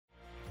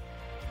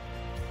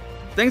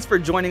Thanks for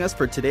joining us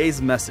for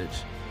today's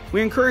message.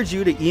 We encourage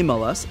you to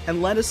email us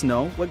and let us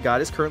know what God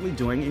is currently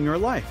doing in your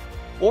life.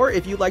 Or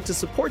if you'd like to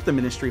support the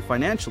ministry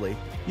financially,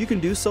 you can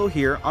do so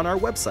here on our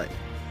website.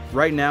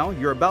 Right now,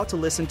 you're about to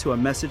listen to a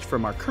message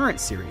from our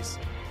current series.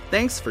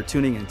 Thanks for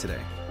tuning in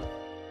today.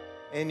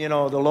 And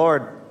the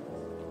Lord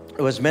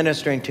was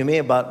ministering to me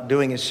about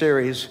doing a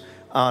series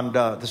on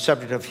the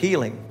subject of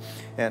healing.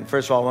 And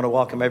first of all, I want to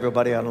welcome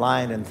everybody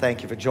online and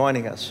thank you for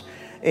joining us.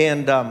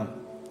 And,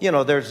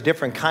 there's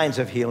different kinds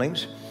of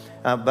healings,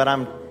 but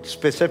I'm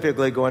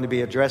specifically going to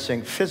be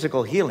addressing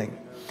physical healing.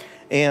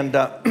 And,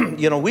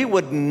 we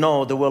wouldn't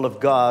know the will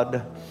of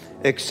God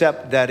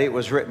except that it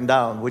was written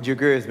down. Would you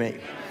agree with me?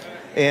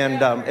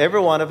 And every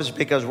one of us,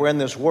 because we're in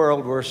this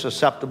world, we're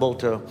susceptible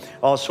to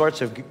all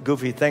sorts of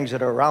goofy things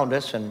that are around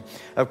us. And,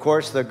 of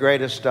course, the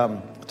greatest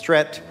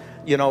threat,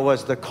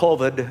 was the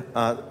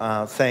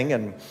COVID thing.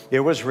 And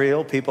it was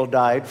real. People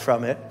died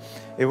from it.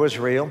 It was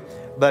real.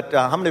 But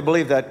how many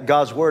believe that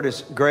God's word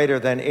is greater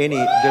than any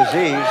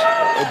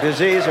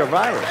disease or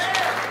virus?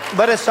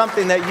 But it's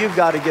something that you've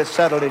got to get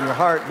settled in your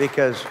heart,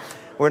 because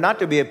we're not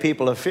to be a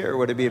people of fear.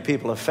 We're to be a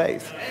people of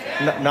faith.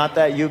 Not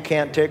that you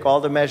can't take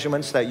all the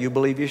measurements that you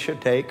believe you should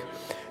take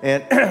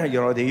and,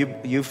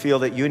 that you feel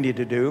that you need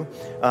to do.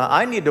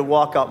 I need to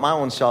walk out my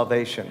own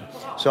salvation.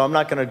 So I'm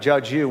not going to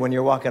judge you when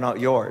you're walking out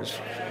yours.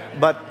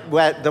 But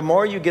the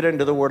more you get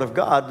into the Word of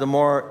God, the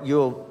more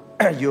you'll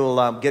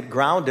get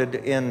grounded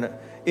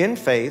in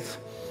faith,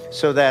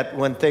 so that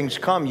when things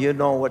come, you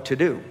know what to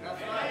do.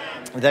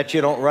 That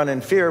you don't run in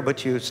fear,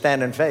 but you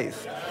stand in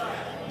faith.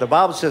 The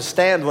Bible says,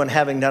 stand when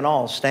having done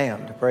all,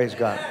 stand. Praise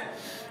God.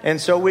 And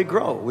so we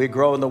grow. We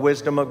grow in the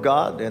wisdom of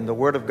God, in the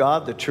Word of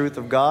God, the truth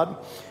of God.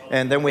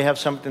 And then we have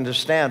something to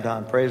stand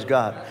on. Praise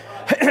God.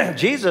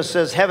 Jesus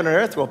says, heaven and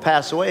earth will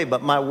pass away,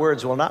 but my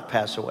words will not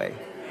pass away.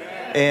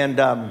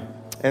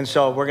 And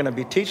so we're going to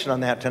be teaching on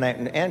that tonight.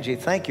 And Angie,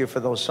 thank you for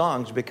those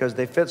songs, because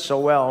they fit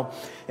so well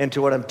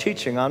into what I'm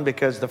teaching on,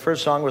 because the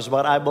first song was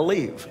about I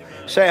believe.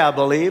 Say, I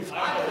believe.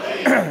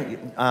 I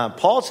believe.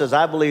 Paul says,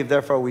 I believe,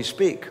 therefore we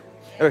speak.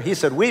 Or he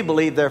said, we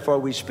believe, therefore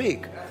we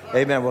speak.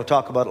 Amen. We'll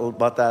talk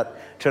about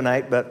that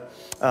tonight. But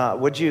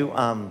would you,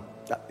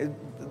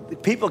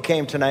 people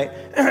came tonight,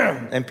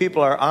 and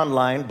people are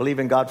online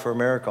believing God for a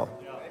miracle.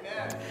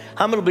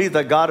 How many believe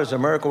that God is a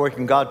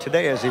miracle-working God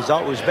today, as he's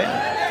always been?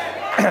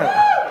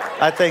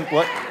 I think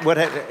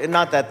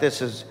not that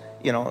this is,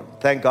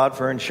 thank God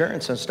for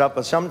insurance and stuff,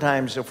 but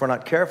sometimes if we're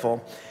not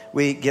careful,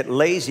 we get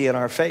lazy in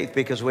our faith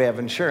because we have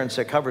insurance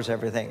that covers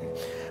everything.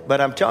 But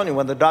I'm telling you,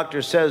 when the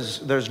doctor says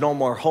there's no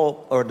more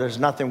hope, or there's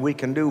nothing we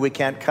can do, we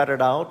can't cut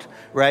it out,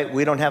 right?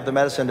 We don't have the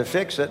medicine to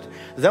fix it.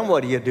 Then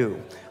what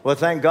do? Well,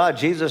 thank God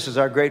Jesus is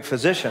our great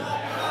physician,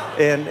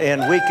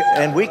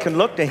 and we can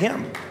look to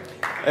him.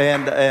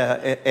 And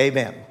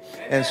amen.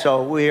 And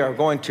so we are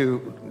going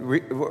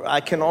to,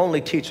 I can only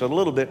teach a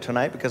little bit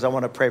tonight because I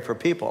want to pray for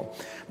people.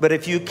 But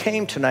if you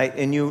came tonight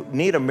and you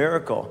need a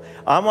miracle,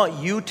 I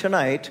want you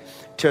tonight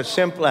to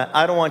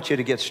I don't want you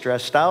to get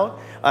stressed out.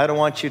 I don't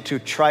want you to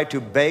try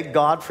to beg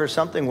God for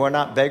something. We're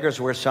not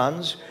beggars, we're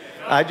sons.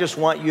 I just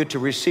want you to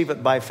receive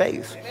it by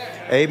faith.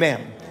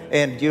 Amen.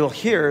 And you'll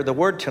hear the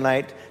word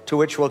tonight, to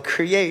which will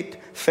create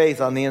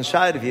faith on the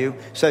inside of you,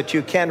 so that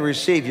you can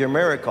receive your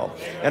miracle.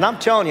 And I'm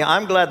telling you,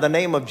 I'm glad the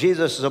name of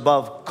Jesus is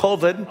above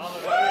COVID,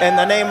 and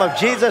the name of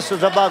Jesus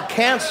is above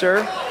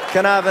cancer.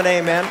 Can I have an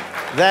amen?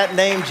 That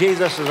name,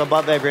 Jesus, is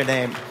above every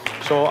name.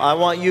 So I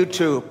want you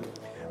to,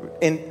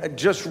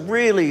 just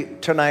really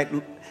tonight,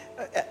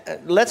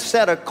 let's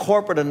set a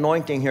corporate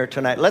anointing here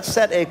tonight. Let's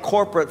set a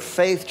corporate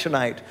faith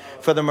tonight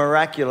for the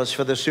miraculous,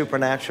 for the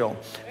supernatural,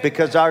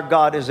 because our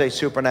God is a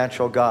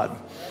supernatural God.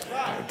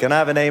 Can I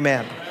have an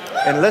amen?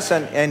 And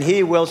listen, and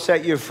he will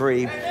set you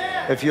free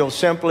if you'll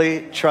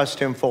simply trust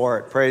him for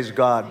it. Praise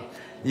God.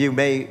 You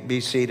may be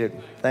seated.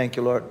 Thank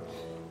you, Lord.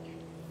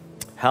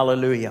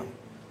 Hallelujah.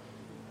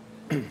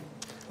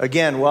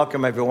 Again,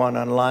 welcome everyone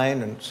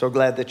online, and so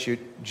glad that you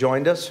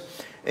joined us.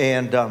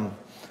 And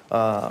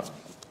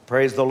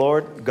praise the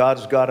Lord.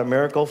 God's got a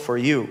miracle for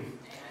you.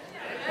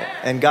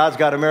 And God's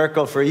got a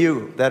miracle for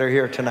you that are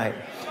here tonight.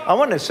 I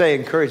want to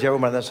encourage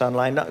everyone that's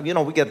online. We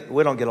don't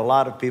get a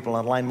lot of people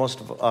online. Most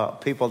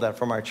of people that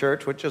from our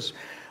church, which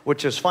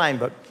is fine.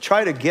 But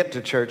try to get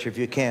to church if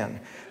you can,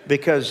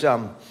 because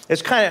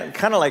it's kind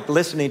of like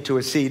listening to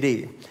a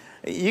CD.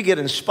 You get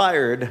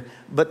inspired,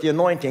 but the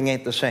anointing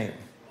ain't the same,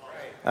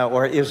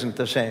 or isn't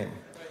the same.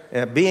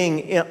 Being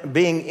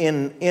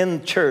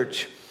in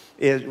church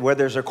is where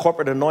there's a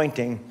corporate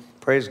anointing.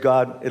 Praise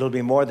God, it'll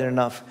be more than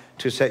enough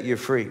to set you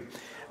free.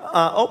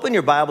 Open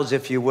your Bibles,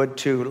 if you would,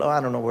 to, I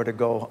don't know where to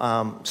go.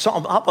 How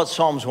about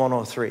Psalms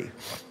 103?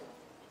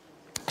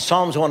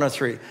 Psalms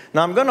 103.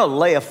 Now, I'm going to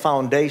lay a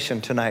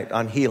foundation tonight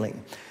on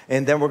healing,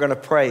 and then we're going to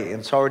pray.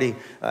 It's already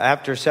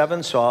after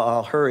 7, so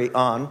I'll hurry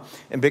on,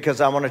 and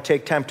because I want to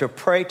take time to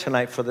pray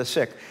tonight for the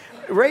sick.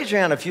 Raise your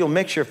hand if you'll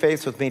mix your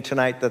faith with me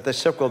tonight that the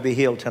sick will be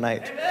healed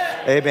tonight.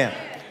 Amen.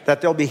 that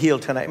they'll be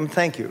healed tonight. And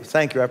thank you.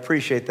 I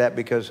appreciate that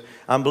because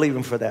I'm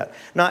believing for that.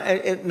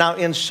 Now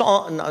in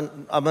Psalm,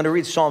 I'm going to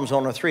read Psalms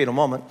 103 in a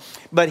moment,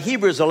 but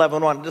Hebrews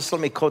 11:1. Just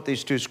let me quote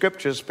these two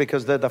scriptures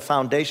because they're the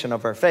foundation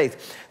of our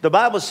faith. The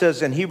Bible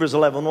says in Hebrews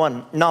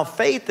 11:1, now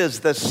faith is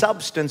the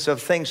substance of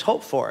things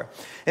hoped for.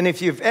 And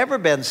if you've ever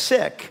been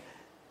sick,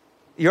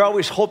 you're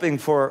always hoping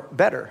for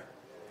better.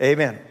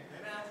 Amen.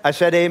 I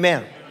said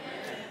amen.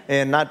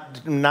 And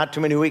not too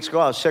many weeks ago,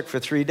 I was sick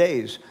for 3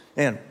 days.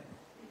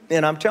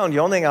 And I'm telling you,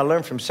 the only thing I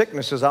learned from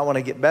sickness is I want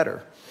to get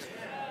better.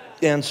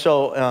 And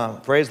so,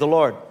 praise the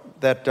Lord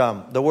that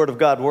the Word of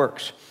God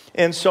works.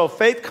 And so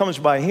faith comes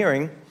by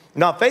hearing.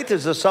 Now, faith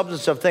is the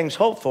substance of things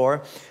hoped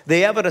for,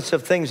 the evidence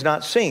of things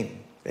not seen.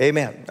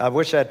 Amen. I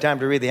wish I had time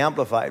to read the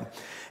Amplified.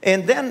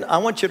 And then I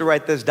want you to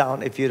write this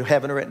down if you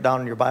haven't written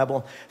down in your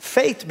Bible.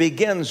 Faith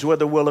begins where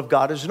the will of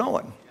God is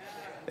known.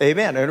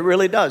 Amen. And it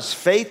really does.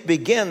 Faith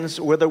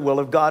begins where the will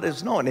of God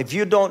is known. If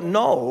you don't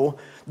know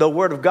the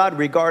Word of God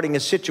regarding a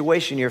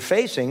situation you're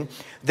facing,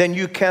 then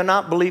you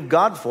cannot believe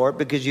God for it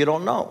because you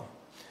don't know.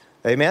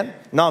 Amen.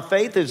 Now,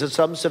 faith is the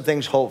substance of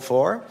things hoped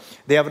for,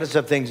 the evidence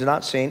of things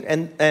not seen.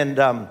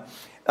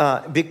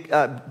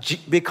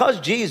 Because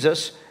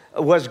Jesus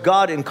was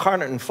God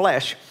incarnate in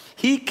flesh,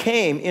 he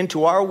came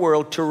into our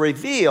world to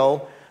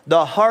reveal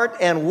the heart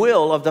and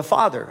will of the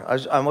Father.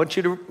 I want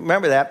you to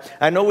remember that.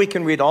 I know we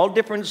can read all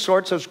different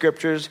sorts of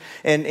scriptures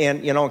and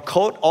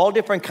quote all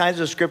different kinds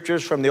of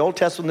scriptures from the Old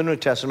Testament and the New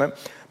Testament,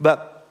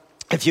 but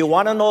if you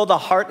want to know the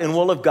heart and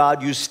will of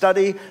God, you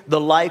study the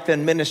life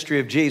and ministry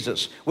of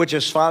Jesus, which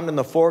is found in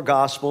the 4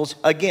 Gospels.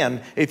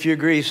 Again, if you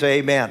agree, say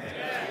amen.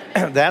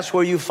 That's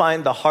where you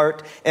find the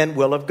heart and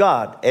will of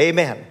God.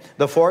 Amen.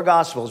 The 4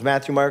 Gospels,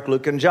 Matthew, Mark,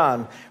 Luke, and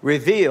John,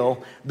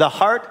 reveal the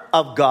heart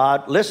of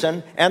God,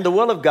 listen, and the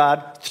will of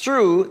God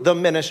through the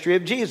ministry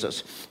of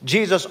Jesus.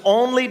 Jesus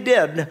only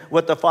did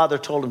what the Father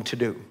told him to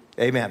do.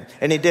 Amen.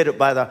 And he did it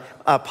by the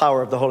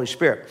power of the Holy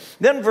Spirit.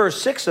 Then verse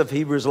 6 of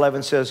Hebrews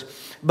 11 says,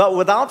 but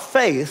without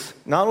faith,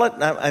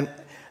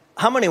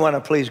 how many want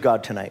to please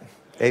God tonight?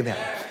 Amen.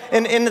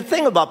 And the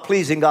thing about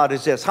pleasing God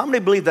is this. How many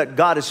believe that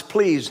God is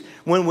pleased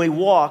when we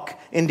walk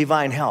in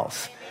divine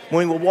health?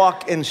 When we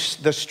walk in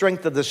the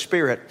strength of the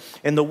Spirit,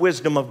 in the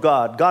wisdom of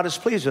God. God is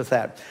pleased with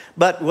that.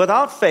 But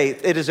without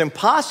faith, it is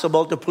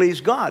impossible to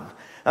please God.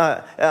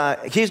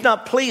 He's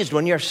not pleased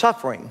when you're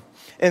suffering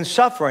and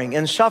suffering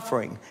and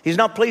suffering. He's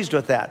not pleased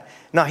with that.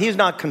 Now, he's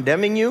not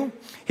condemning you.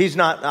 He's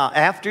not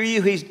after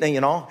you.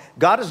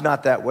 God is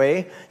not that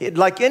way.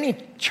 Like any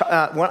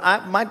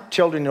my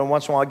children,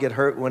 once in a while get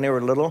hurt when they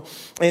were little.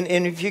 And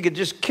if you could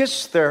just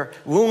kiss their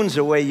wounds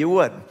away, you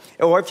would.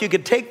 Or if you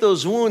could take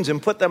those wounds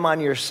and put them on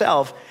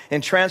yourself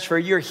and transfer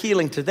your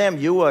healing to them,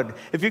 you would.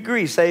 If you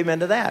agree, say amen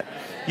to that.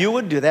 You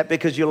would do that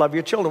because you love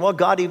your children. Well,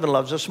 God even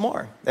loves us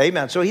more.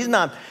 Amen. So he's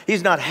not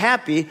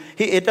happy.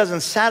 It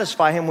doesn't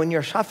satisfy him when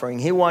you're suffering.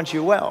 He wants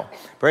you well.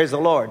 Praise the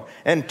Lord.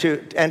 And to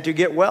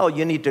get well,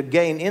 you need to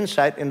gain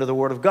insight into the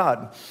Word of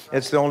God.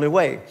 It's the only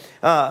way.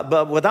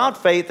 But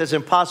without faith, it's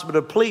impossible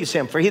to please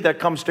him. For he that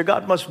comes to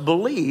God must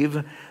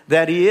believe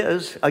that he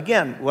is,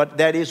 again,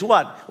 that is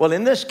what? Well,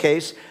 in this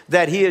case,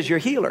 that he is your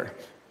healer.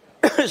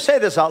 Say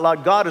this out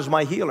loud. God is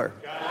my healer.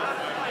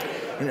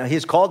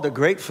 He's called the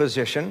great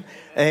physician.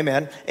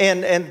 Amen.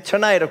 And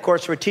tonight, of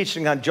course, we're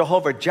teaching on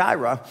Jehovah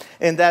Jireh,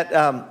 and that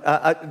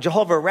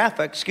Jehovah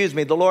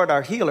Rapha, the Lord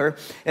our healer.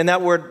 And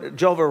that word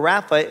Jehovah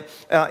Rapha,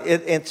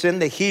 it's in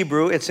the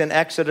Hebrew. It's in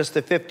Exodus,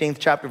 the 15th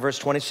chapter, verse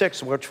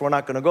 26, which we're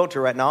not going to go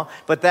to right now.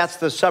 But that's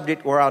the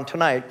subject we're on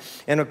tonight.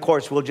 And of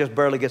course, we'll just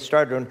barely get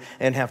started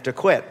and have to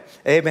quit.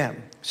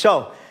 Amen.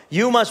 So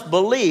you must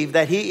believe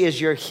that he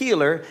is your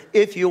healer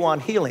if you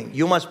want healing.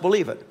 You must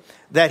believe it,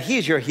 that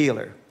he's your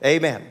healer.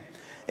 Amen.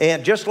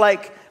 And just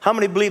like, how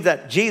many believe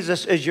that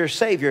Jesus is your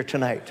Savior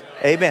tonight?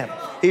 Amen.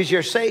 He's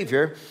your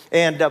Savior.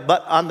 And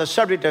but on the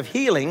subject of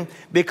healing,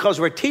 because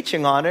we're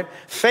teaching on it,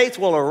 faith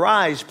will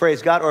arise,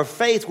 praise God, or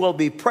faith will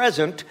be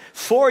present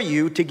for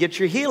you to get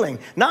your healing.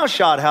 Now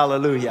shout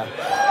hallelujah.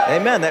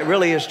 Amen. That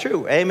really is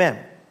true. Amen.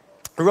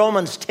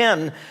 Romans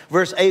 10,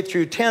 verse 8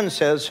 through 10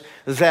 says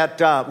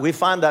that we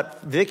find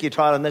that Vicky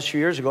taught on this a few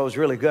years ago. It was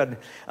really good.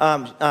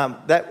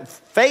 That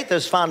faith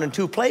is found in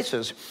 2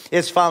 places.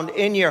 It's found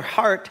in your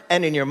heart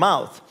and in your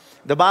mouth.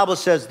 The Bible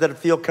says that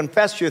if you'll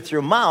confess with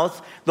your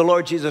mouth the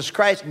Lord Jesus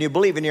Christ and you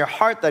believe in your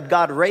heart that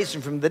God raised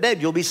him from the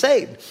dead, you'll be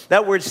saved.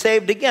 That word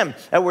saved again.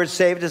 That word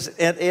saved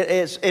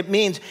it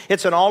means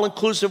it's an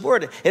all-inclusive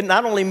word. It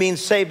not only means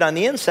saved on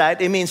the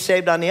inside, it means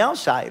saved on the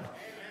outside.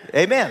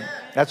 Amen.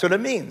 That's what it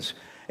means.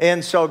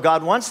 And so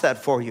God wants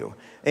that for you.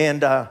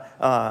 And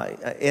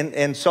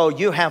so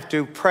you have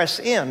to press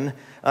in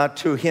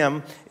to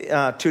him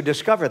to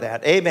discover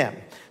that. Amen.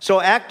 So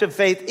active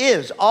faith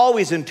is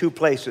always in 2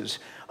 places,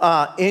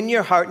 in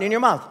your heart and in your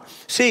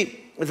mouth. See,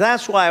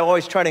 that's why I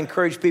always try to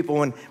encourage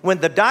people when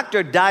the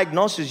doctor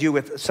diagnoses you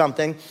with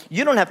something,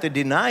 you don't have to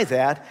deny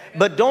that,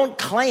 but don't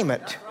claim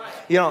it.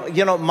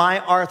 You know,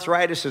 my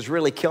arthritis is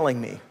really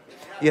killing me.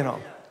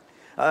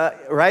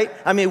 right?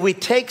 I mean, we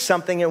take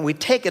something and we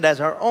take it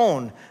as our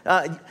own.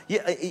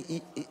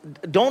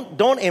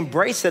 Don't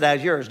embrace it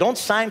as yours. Don't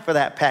sign for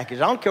that package.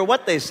 I don't care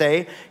what they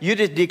say. You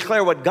just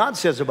declare what God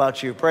says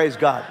about you. Praise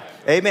God.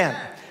 Amen.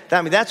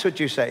 I mean, that's what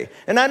you say.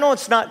 And I know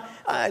it's not,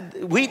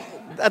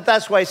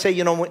 that's why I say,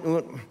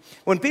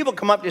 when people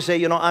come up to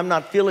say, I'm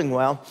not feeling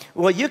well,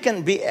 you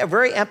can be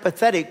very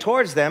empathetic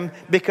towards them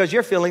because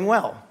you're feeling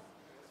well.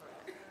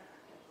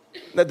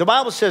 The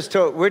Bible says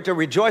we're to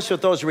rejoice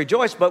with those who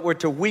rejoice, but we're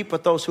to weep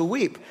with those who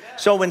weep.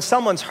 So when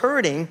someone's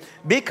hurting,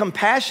 be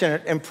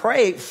compassionate and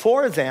pray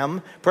for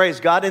them, praise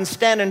God, and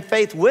stand in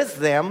faith with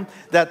them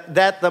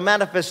that the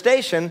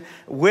manifestation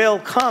will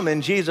come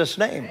in Jesus'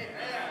 name.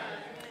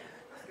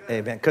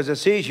 Amen. Because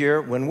it's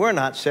easier when we're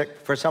not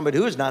sick for somebody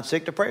who's not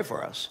sick to pray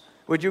for us.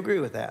 Would you agree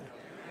with that?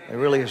 It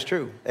really is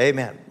true.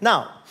 Amen.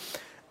 Now,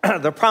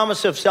 the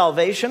promise of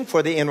salvation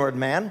for the inward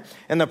man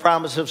and the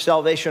promise of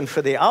salvation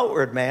for the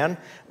outward man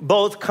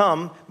both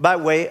come by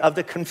way of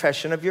the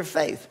confession of your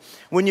faith.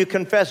 When you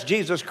confess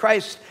Jesus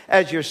Christ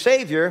as your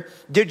Savior,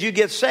 did you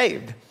get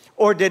saved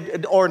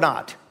or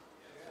not?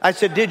 I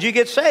said, did you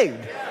get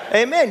saved?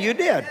 Amen, you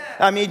did.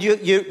 I mean,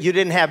 you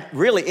didn't have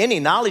really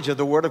any knowledge of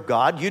the Word of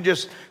God. You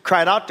just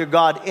cried out to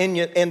God in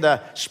the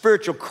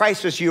spiritual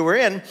crisis you were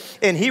in,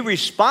 and He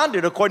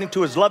responded according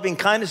to His loving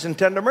kindness and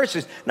tender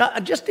mercies. Now,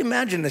 just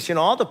imagine this.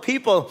 All the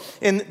people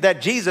that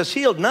Jesus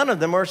healed, none of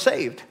them are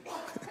saved.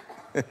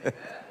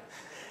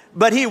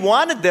 But He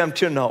wanted them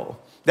to know.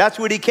 That's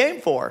what He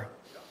came for.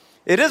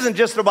 It isn't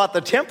just about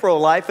the temporal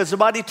life, it's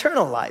about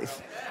eternal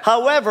life.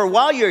 However,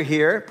 while you're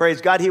here, praise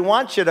God, He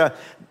wants you to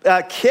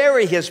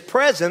carry His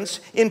presence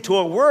into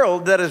a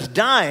world that is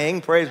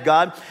dying, praise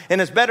God, and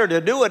it's better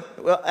to do it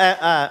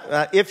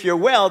if you're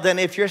well than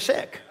if you're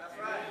sick.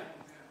 That's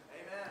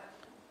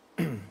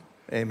right. Amen.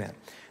 Amen.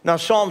 Now,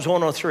 Psalms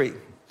 103.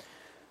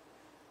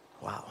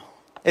 Wow.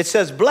 It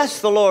says, bless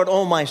the Lord,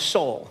 O my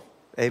soul.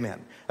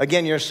 Amen.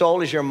 Again, your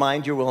soul is your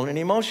mind, your will, and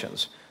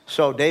emotions.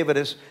 So David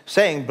is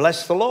saying,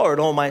 bless the Lord,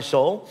 O my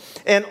soul,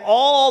 and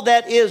all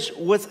that is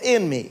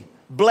within me.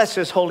 Bless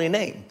His holy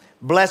name.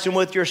 Bless Him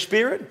with your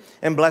spirit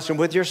and bless Him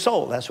with your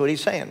soul. That's what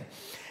he's saying.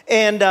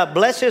 And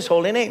bless His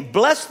holy name.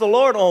 Bless the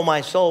Lord, O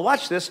my soul.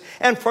 Watch this.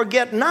 And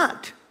forget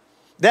not.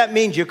 That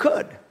means you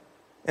could.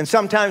 And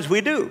sometimes we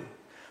do.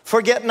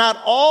 Forget not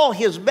all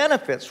His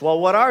benefits. Well,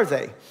 what are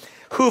they?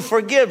 Who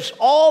forgives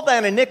all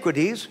thine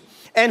iniquities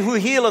and who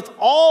healeth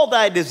all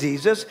thy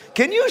diseases.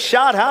 Can you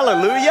shout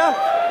hallelujah?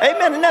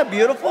 Amen. Isn't that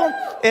beautiful?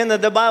 And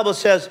the Bible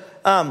says,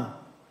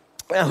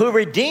 who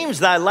redeems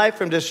thy life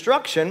from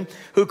destruction,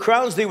 who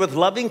crowns thee with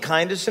loving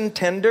kindness and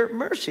tender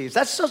mercies.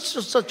 That's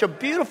such a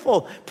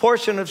beautiful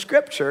portion of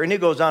Scripture. And he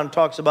goes on and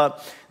talks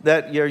about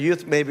that your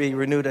youth may be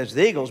renewed as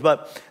the eagles.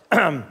 But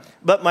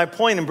my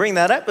point in bringing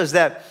that up is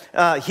that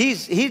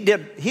he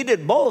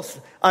did both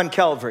on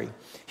Calvary.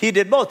 He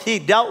did both. He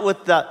dealt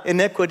with the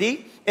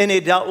iniquity and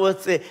he dealt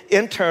with the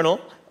internal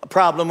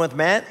problem with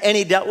man, and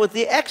he dealt with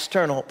the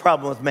external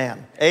problem with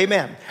man.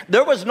 Amen.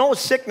 There was no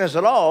sickness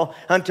at all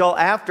until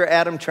after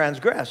Adam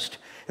transgressed.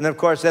 And of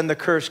course, then the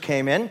curse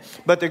came in.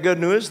 But the good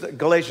news,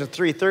 Galatians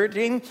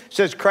 3:13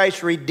 says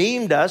Christ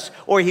redeemed us,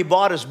 or He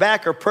bought us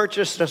back or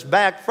purchased us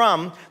back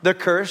from the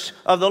curse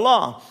of the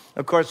law.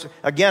 Of course,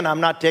 again, I'm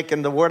not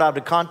taking the word out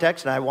of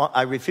context, and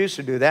I refuse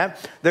to do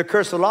that. The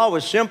curse of the law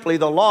was simply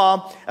the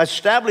law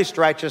established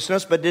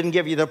righteousness, but didn't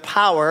give you the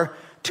power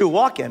to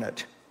walk in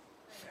it.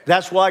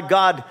 That's why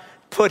God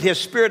put His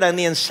Spirit on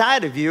the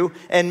inside of you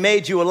and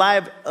made you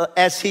alive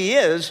as He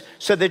is,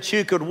 so that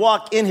you could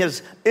walk in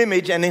His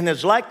image and in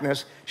His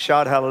likeness.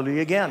 Shout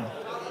hallelujah again.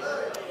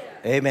 Hallelujah.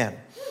 Amen.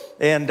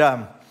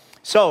 And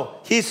so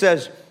He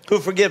says, who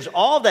forgives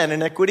all thine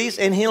iniquities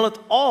and healeth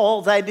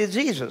all thy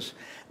diseases.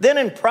 Then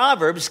in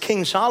Proverbs,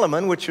 King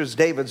Solomon, which was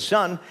David's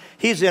son,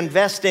 he's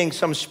investing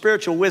some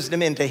spiritual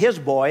wisdom into his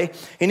boy.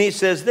 And he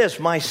says this,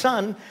 my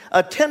son,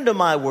 attend to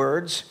my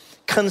words,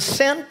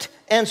 consent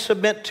and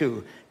submit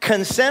to.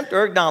 Consent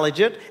or acknowledge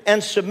it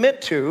and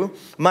submit to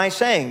my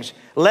sayings.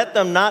 Let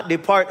them not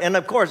depart. And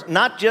of course,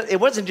 it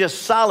wasn't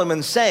just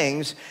Solomon's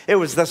sayings. It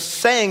was the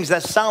sayings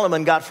that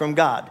Solomon got from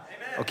God.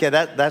 Amen. Okay,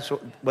 that's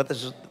what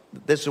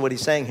this is what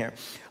he's saying here.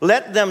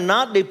 Let them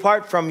not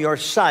depart from your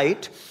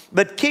sight,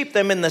 but keep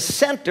them in the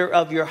center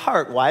of your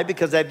heart. Why?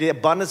 Because at the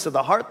abundance of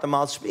the heart, the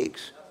mouth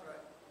speaks.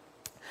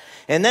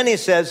 And then he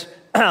says,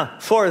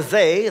 for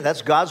they,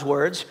 that's God's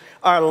words,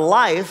 are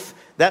life.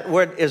 That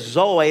word is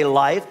Zoe,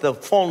 life, the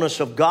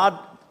fullness of God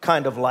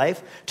kind of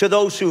life, to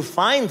those who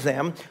find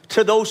them,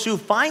 to those who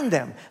find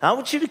them. I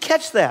want you to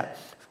catch that.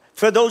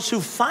 For those who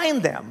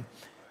find them.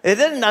 It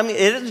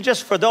isn't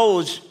just for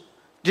those,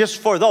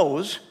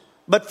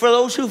 but for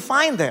those who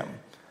find them.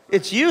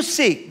 It's you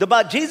seek.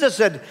 Jesus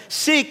said,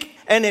 seek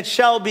and it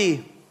shall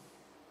be.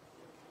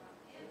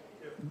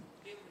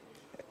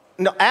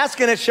 No, ask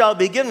and it shall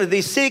be given to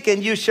thee. Seek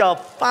and you shall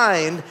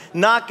find.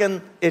 Knock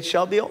and it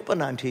shall be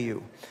opened unto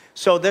you.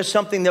 So there's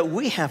something that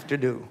we have to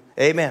do.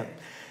 Amen.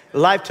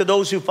 Life to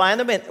those who find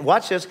them. And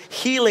watch this.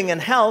 Healing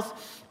and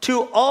health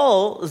to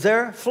all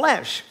their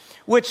flesh.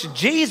 which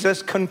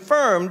Jesus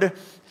confirmed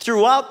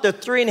throughout the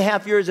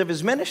 3.5 years of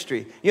his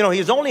ministry. You know, he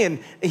was only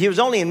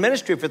in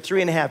ministry for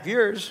 3.5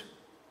 years.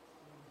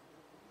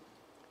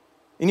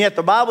 And yet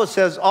the Bible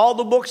says all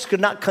the books could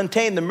not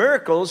contain the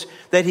miracles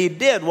that he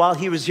did while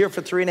he was here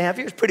for 3.5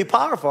 years. Pretty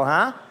powerful,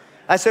 huh?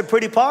 I said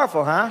pretty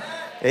powerful, huh?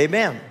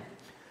 Amen.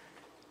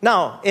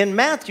 Now, in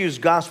Matthew's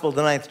Gospel,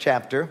 the 9th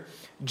chapter,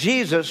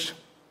 Jesus,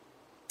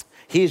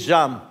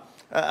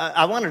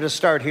 I wanted to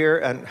start here,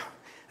 and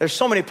there's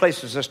so many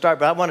places to start,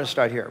 but I want to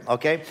start here,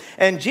 okay?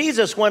 And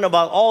Jesus went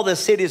about all the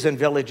cities and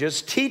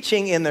villages,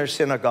 teaching in their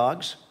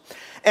synagogues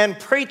and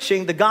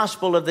preaching the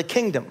gospel of the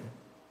kingdom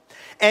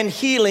and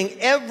healing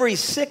every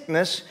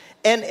sickness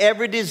and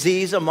every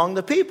disease among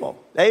the people.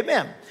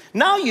 Amen.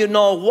 Now you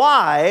know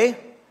why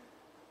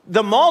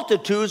the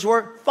multitudes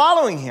were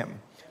following him.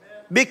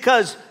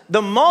 Because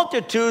the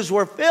multitudes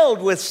were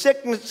filled with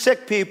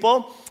sick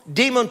people,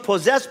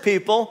 demon-possessed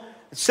people,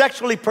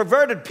 sexually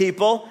perverted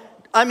people.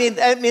 There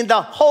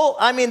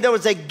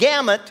was a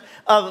gamut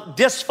of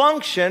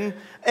dysfunction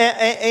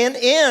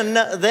in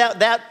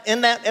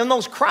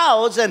those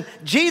crowds, and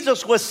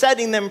Jesus was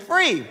setting them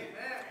free.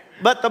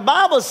 But the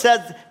Bible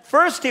says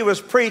first he was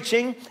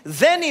preaching,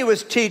 then he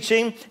was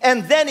teaching,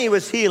 and then he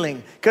was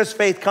healing, because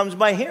faith comes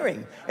by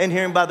hearing, and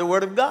hearing by the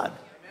word of God.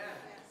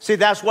 See,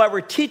 that's why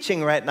we're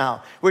teaching right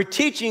now. We're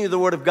teaching you the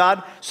Word of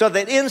God so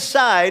that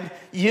inside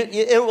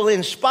it will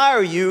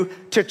inspire you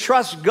to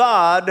trust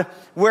God,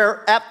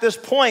 where at this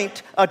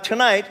point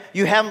tonight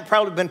you haven't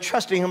probably been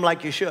trusting Him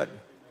like you should.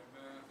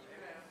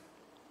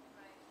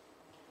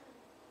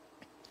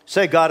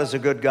 Say, God is a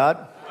good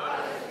God.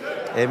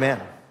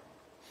 Amen.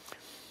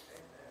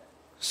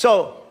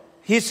 So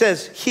he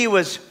says he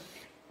was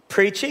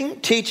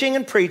preaching, teaching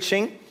and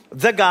preaching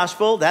the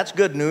gospel. That's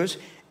good news.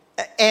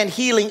 And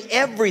healing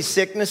every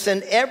sickness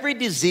and every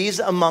disease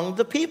among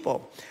the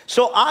people.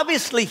 So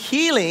obviously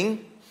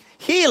healing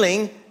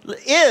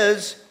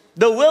is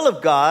the will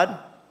of God,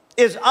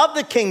 is of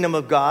the kingdom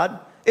of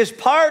God, is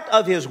part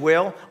of his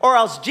will, or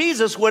else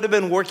Jesus would have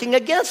been working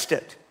against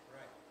it.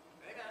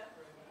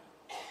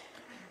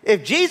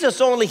 If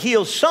Jesus only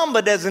heals some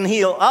but doesn't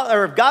heal,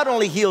 or if God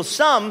only heals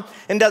some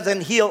and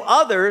doesn't heal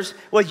others,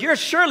 well,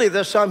 surely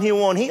there's some he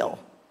won't heal.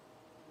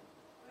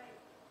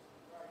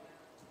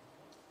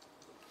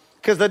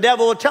 Because the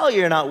devil will tell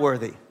you you're not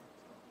worthy.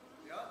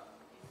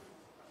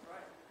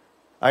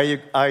 Are you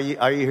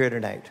here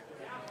tonight?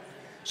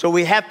 So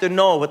we have to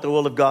know what the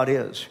will of God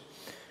is.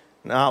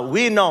 Now,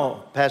 we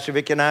know, Pastor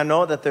Vicky and I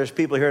know that there's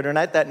people here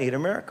tonight that need a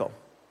miracle.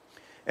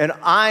 And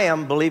I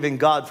am believing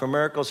God for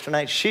miracles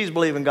tonight. She's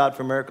believing God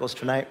for miracles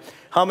tonight.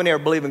 How many are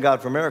believing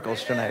God for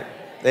miracles tonight?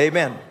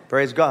 Amen.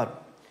 Praise God.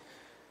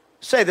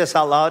 Say this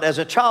out loud. As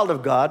a child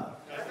of God,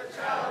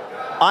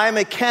 I am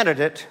a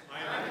candidate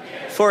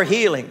for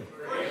healing.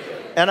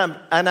 And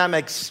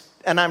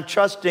I'm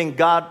trusting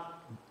God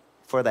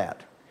for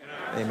that.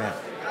 Amen.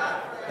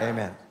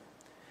 Amen.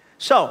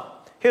 So,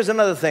 here's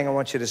another thing I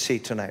want you to see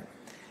tonight.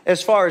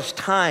 As far as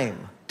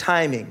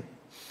timing,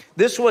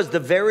 this was the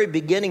very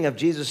beginning of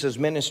Jesus'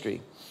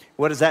 ministry.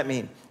 What does that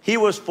mean? He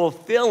was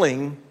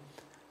fulfilling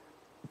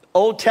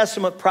Old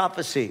Testament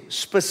prophecy.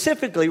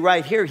 Specifically,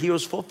 right here, he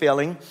was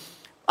fulfilling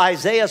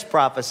Isaiah's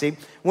prophecy.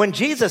 When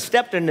Jesus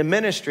stepped into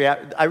ministry,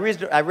 I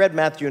read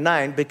Matthew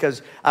 9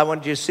 because I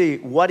wanted you to see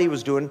what he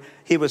was doing.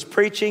 He was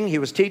preaching, he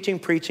was teaching,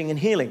 preaching, and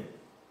healing.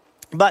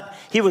 But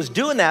he was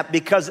doing that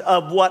because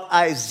of what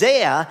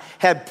Isaiah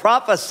had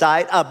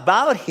prophesied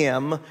about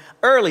him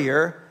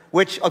earlier,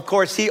 which, of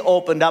course, he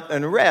opened up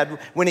and read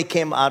when he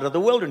came out of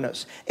the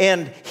wilderness.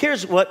 And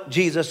here's what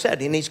Jesus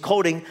said, and he's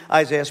quoting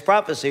Isaiah's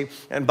prophecy.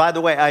 And by the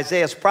way,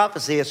 Isaiah's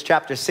prophecy is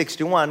chapter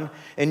 61,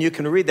 and you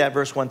can read that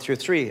verse 1 through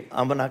 3.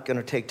 I'm not going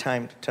to take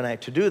time tonight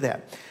to do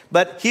that.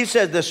 But he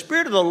said, the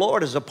Spirit of the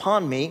Lord is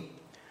upon me.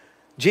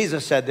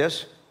 Jesus said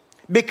this,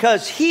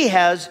 because he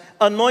has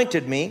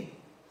anointed me,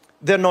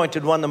 the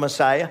anointed one, the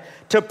Messiah,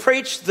 to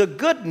preach the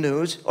good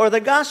news or the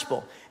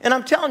gospel. And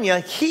I'm telling you,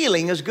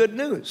 healing is good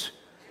news.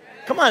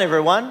 Come on,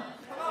 everyone.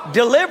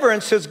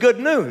 Deliverance is good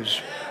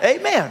news.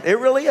 Amen. It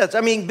really is.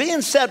 I mean,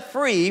 being set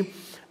free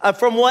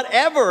from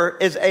whatever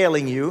is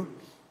ailing you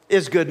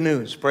is good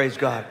news. Praise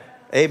God.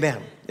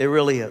 Amen. It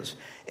really is.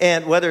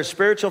 And whether it's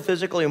spiritual,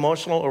 physical,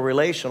 emotional, or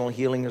relational,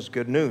 healing is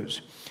good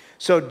news.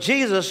 So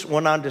Jesus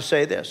went on to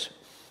say this.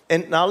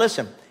 And now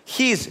listen,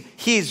 he's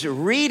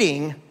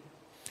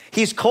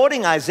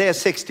quoting Isaiah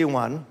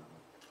 61.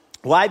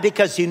 Why?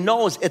 Because he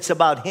knows it's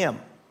about him.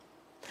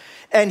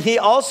 And he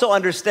also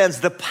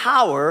understands the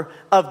power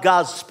of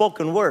God's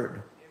spoken word.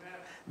 Amen.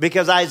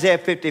 Because Isaiah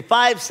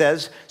 55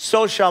 says,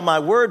 so shall my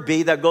word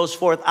be that goes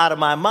forth out of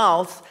my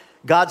mouth.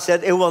 God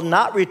said, it will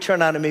not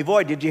return unto me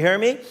void. Did you hear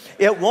me?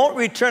 It won't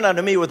return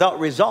unto me without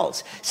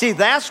results. See,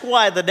 that's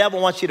why the devil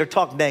wants you to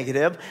talk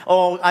negative.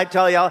 Oh, I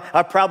tell you,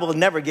 I'll probably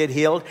never get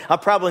healed. I'll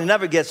probably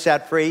never get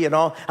set free, you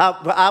know.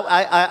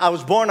 I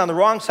was born on the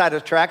wrong side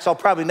of the tracks. I'll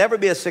probably never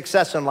be a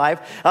success in life.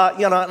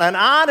 And on and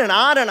on and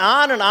on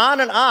and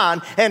on and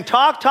on. And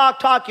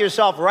talk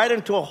yourself right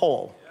into a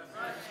hole.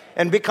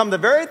 And become the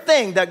very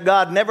thing that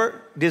God never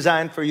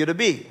designed for you to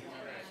be.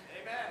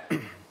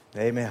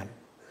 Amen.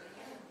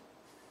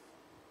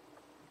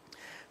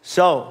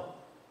 So,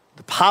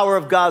 the power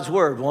of God's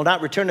word will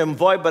not return to him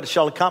void, but it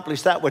shall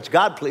accomplish that which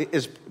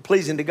is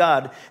pleasing to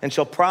God, and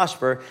shall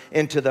prosper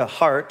into the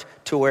heart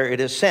to where it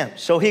is sent.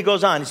 So he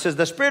goes on. He says,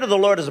 the Spirit of the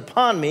Lord is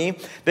upon me,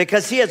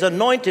 because he has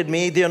anointed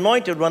me, the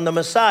anointed one, the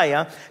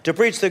Messiah, to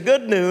preach the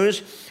good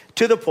news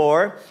to the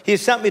poor. He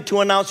sent me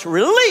to announce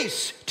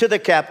release to the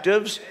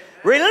captives.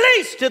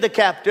 Release to the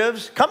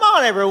captives. Come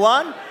on,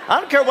 everyone. I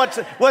don't care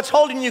what's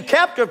holding you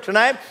captive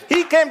tonight.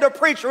 He came to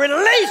preach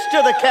release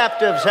to the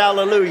captives.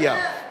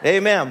 Hallelujah.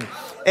 Amen.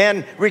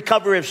 And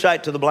recovery of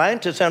sight to the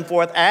blind, to send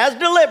forth as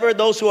delivered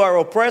those who are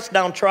oppressed,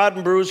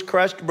 downtrodden, bruised,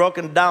 crushed,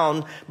 broken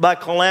down by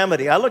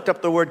calamity. I looked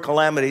up the word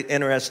calamity,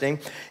 interesting.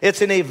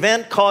 It's an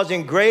event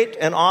causing great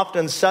and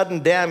often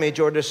sudden damage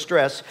or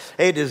distress,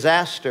 a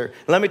disaster.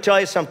 Let me tell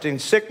you something,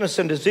 sickness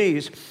and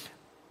disease,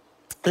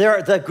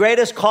 they're the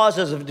greatest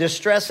causes of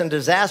distress and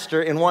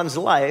disaster in one's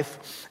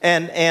life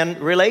and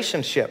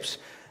relationships.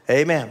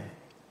 Amen.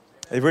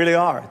 They really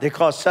are. They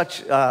cause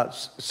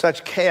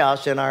such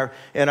chaos in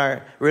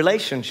our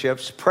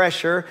relationships,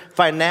 pressure,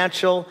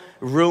 financial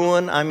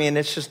ruin. I mean,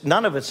 it's just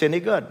none of it's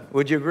any good.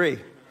 Would you agree?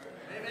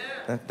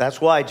 Amen.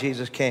 That's why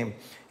Jesus came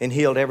and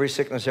healed every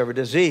sickness, every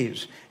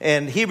disease.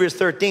 And Hebrews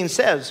 13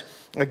 says,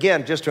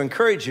 again, just to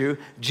encourage you,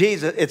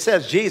 it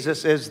says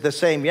Jesus is the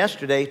same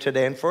yesterday,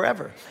 today, and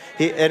forever.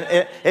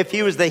 If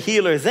he was the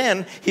healer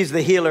then, he's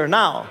the healer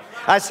now.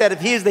 I said,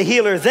 if he's the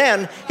healer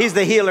then, he's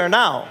the healer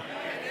now.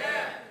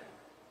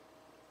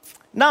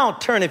 Now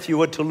turn, if you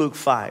would, to Luke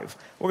 5.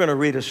 We're going to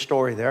read a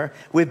story there.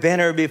 We've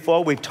been here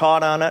before. We've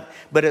taught on it.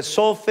 But it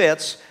so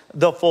fits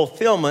the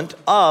fulfillment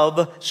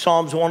of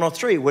Psalms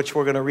 103, which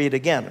we're going to read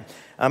again.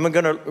 I'm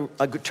going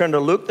to turn to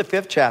Luke, the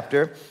 5th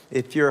chapter.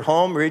 If you're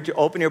home,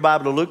 open your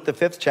Bible to Luke, the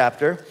 5th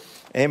chapter.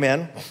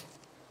 Amen.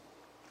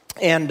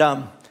 And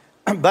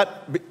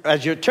but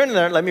as you're turning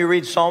there, let me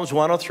read Psalms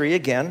 103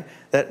 again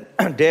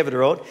that David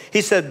wrote.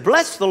 He said,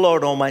 bless the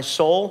Lord, O my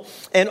soul,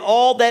 and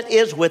all that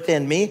is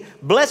within me.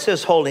 Bless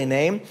his holy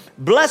name.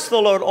 Bless the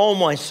Lord, O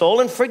my soul,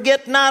 and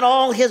forget not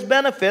all his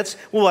benefits.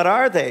 What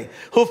are they?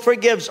 Who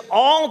forgives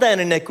all thine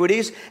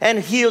iniquities and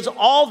heals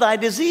all thy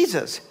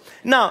diseases.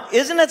 Now,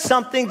 isn't it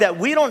something that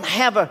we don't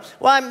have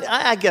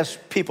I guess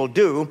people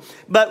do,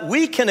 but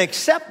we can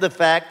accept the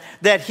fact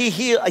that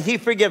he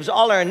forgives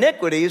all our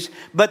iniquities,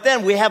 but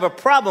then we have a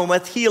problem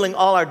with healing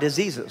all our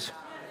diseases.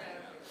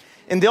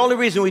 And the only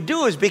reason we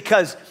do is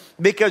because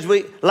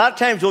a lot of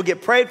times we'll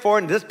get prayed for,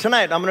 and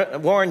tonight I'm going to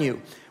warn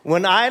you.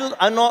 When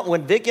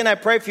Vicki and I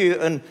pray for you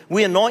and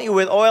we anoint you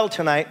with oil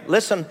tonight,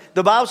 listen,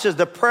 the Bible says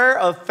the prayer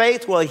of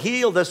faith will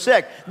heal the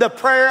sick. The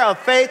prayer of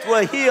faith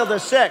will heal the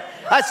sick.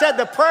 I said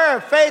the prayer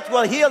of faith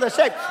will heal the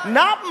sick.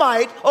 Not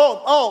might,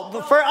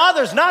 for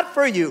others, not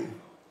for you.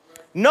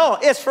 No,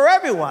 it's for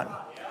everyone.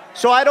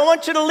 So I don't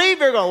want you to leave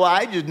here going,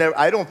 well,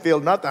 I don't feel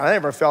nothing. I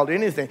never felt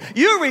anything.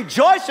 You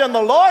rejoice in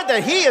the Lord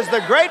that he is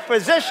the great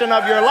physician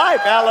of your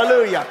life.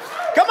 Hallelujah.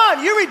 Come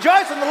on, you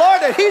rejoice in the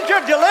Lord that he's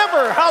your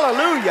deliverer.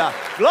 Hallelujah.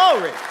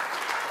 Glory.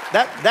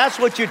 That's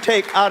what you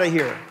take out of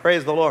here.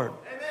 Praise the Lord.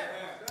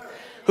 Amen.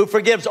 Who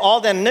forgives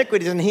all thy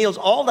iniquities and heals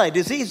all thy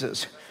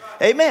diseases.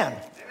 Amen.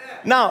 Amen.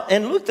 Now,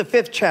 in Luke the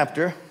 5th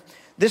chapter,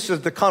 this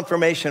is the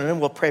confirmation, and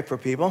we'll pray for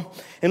people.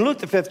 In Luke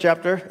the 5th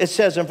chapter, it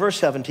says in verse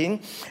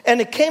 17,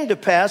 and it came to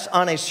pass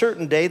on a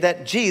certain day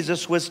that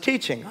Jesus was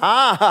teaching.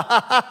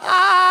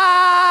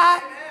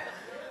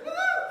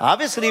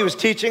 Obviously, he was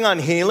teaching on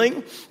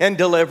healing and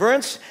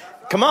deliverance.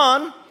 Come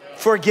on.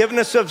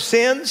 Forgiveness of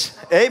sins.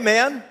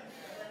 Amen.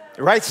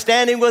 Right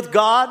standing with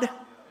God.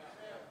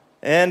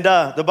 And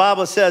the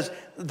Bible says,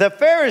 that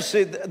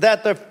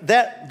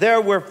there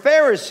were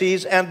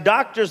Pharisees and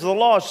doctors of the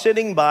law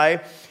sitting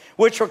by,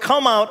 which were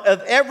come out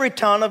of every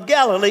town of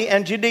Galilee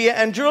and Judea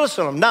and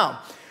Jerusalem. Now,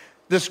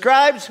 the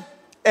scribes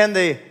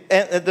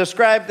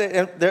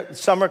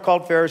some are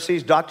called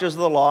Pharisees, doctors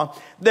of the law.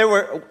 They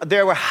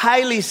were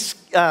highly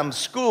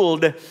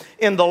schooled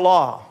in the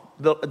law,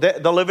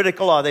 the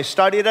Levitical law. They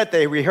studied it,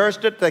 they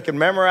rehearsed it, they can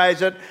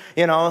memorize it.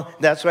 You know,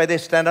 that's why they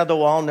stand on the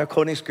wall and they're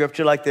quoting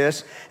scripture like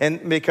this,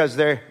 and because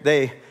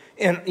they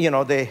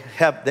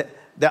have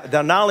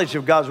the knowledge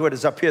of God's word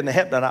is up here in the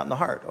head, but not in the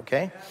heart.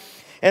 Okay,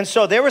 and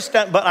so they were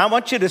but I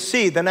want you to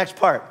see the next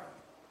part.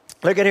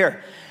 Look at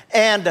here,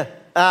 and.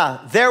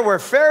 There were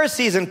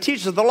Pharisees and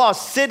teachers of the law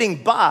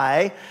sitting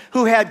by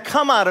who had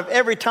come out of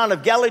every town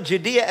of Galilee,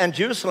 Judea, and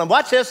Jerusalem.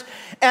 Watch this.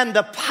 And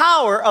the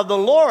power of the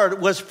Lord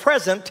was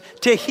present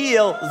to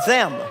heal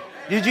them.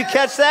 Did you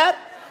catch that?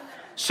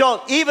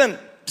 So even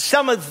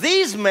some of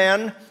these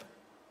men,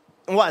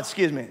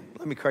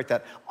 let me correct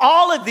that.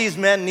 All of these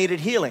men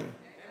needed healing.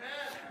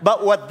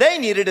 But what they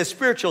needed is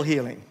spiritual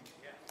healing.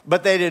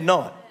 But they didn't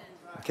know it.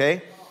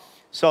 Okay?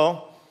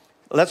 So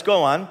let's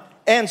go on.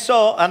 And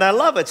I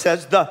love it,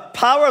 says, the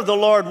power of the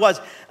Lord was,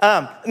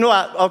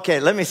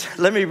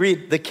 let me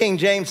read. The King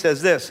James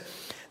says this.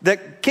 The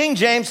King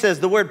James says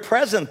the word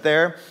present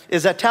there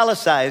is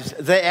italicized.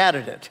 They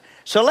added it.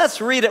 So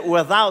let's read it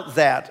without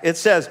that. It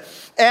says,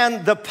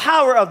 and the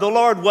power of the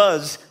Lord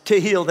was to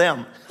heal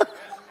them.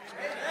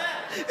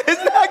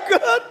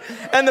 good?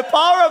 And the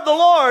power of the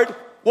Lord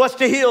was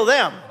to heal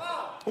them.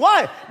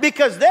 Why?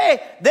 Because they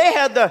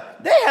had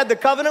the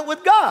covenant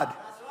with God.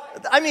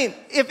 I mean,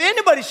 if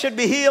anybody should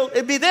be healed,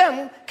 it'd be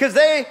them, because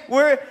they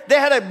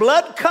had a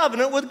blood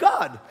covenant with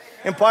God,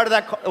 and part of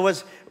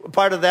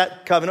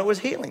that covenant was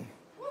healing.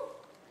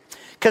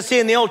 Because see,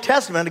 in the Old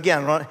Testament,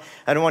 again,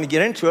 I don't want to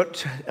get into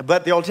it,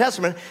 but the Old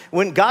Testament,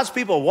 when God's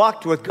people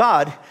walked with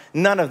God,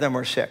 none of them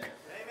were sick.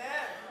 Amen.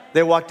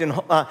 They walked in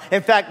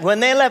fact, when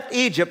they left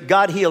Egypt,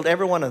 God healed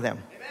every one of them.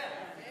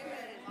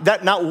 Amen.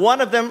 That not one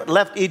of them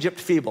left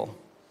Egypt feeble.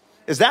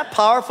 Is that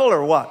powerful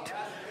or what?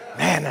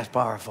 Man, that's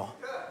powerful.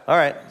 All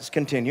right, let's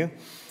continue.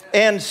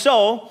 And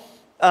so,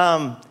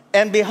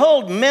 and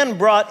behold, men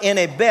brought in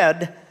a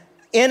bed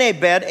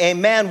a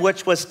man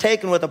which was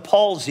taken with a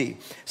palsy.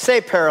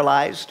 Say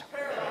paralyzed.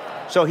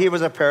 So he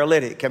was a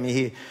paralytic. I mean,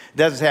 he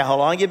doesn't say how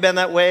long he'd been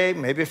that way,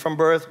 maybe from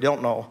birth,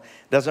 don't know.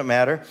 Doesn't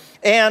matter.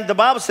 And the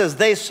Bible says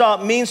they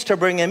sought means to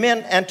bring him in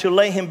and to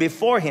lay him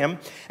before him.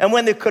 And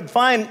when they could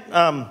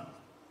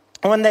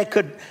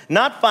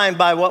not find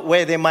by what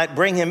way they might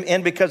bring him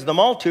in because of the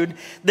multitude,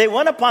 they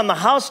went upon the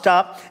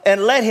housetop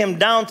and let him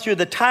down through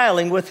the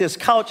tiling with his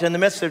couch in the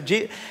midst of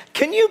Jesus.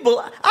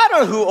 I don't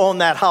know who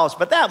owned that house,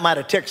 but that might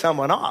have ticked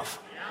someone off.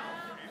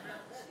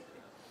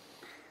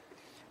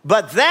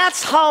 But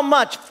that's how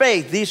much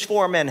faith these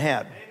four men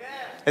had.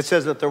 It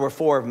says that there were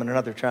four of them in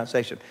another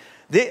translation.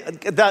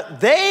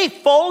 They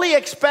fully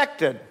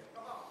expected.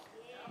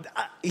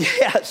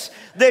 Yes,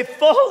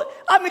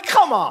 I mean,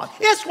 come on.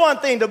 It's one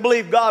thing to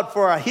believe God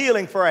for a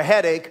healing for a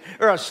headache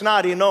or a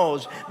snotty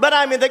nose. But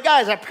I mean, the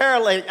guys are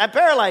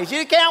paralyzed.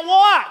 You can't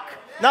walk.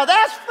 Now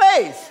that's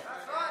faith.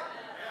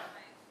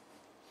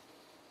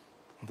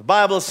 The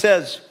Bible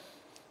says,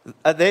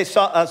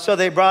 so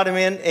they brought him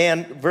in,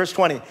 and verse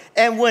 20.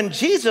 And when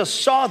Jesus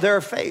saw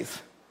their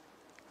faith.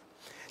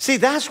 See,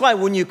 that's why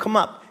when you come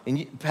up,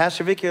 and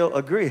Pastor Vicky will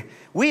agree,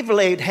 we've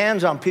laid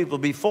hands on people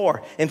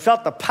before and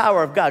felt the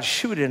power of God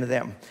shoot into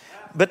them.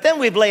 But then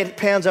we've laid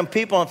hands on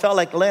people and felt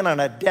like laying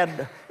on a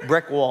dead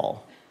brick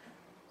wall.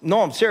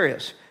 No, I'm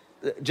serious.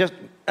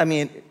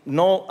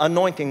 No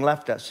anointing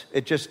left us.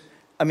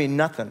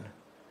 Nothing.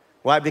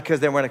 Why? Because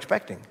they weren't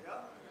expecting.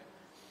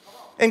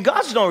 And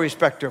God's no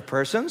respecter of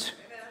persons.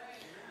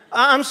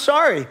 I'm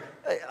sorry.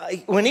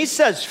 When he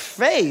says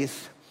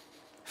faith,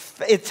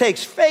 it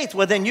takes faith.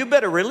 Well, then you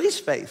better release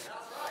faith.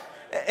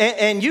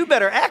 And you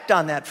better act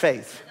on that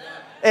faith.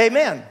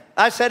 Amen.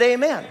 I said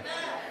amen.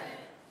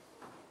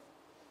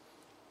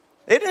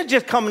 It isn't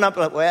just coming up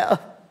like,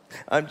 well,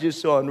 I'm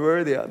just so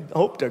unworthy. I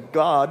hope to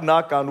God,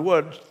 knock on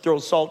wood, throw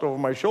salt over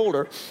my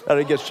shoulder, that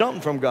I get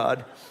something from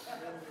God.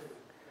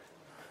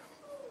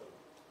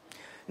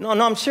 No,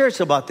 I'm serious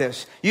about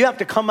this. You have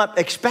to come up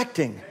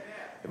expecting.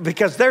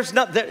 Because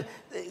the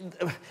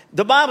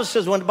Bible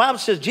says, when the Bible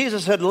says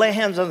Jesus had to lay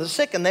hands on the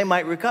sick and they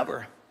might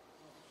recover.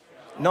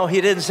 No, he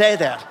didn't say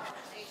that.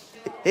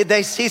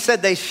 He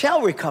said they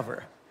shall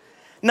recover.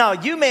 Now,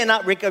 you may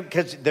not recover,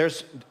 because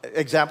there's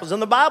examples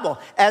in the Bible.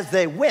 As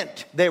they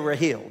went, they were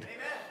healed.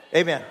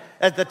 Amen.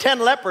 As the 10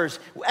 lepers,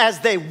 as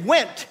they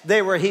went,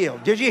 they were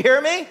healed. Did you hear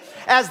me?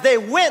 As they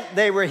went,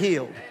 they were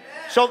healed.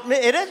 So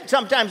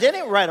sometimes it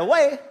ain't right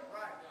away.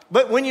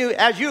 But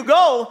as you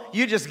go,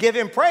 you just give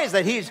him praise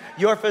that he's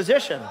your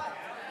physician.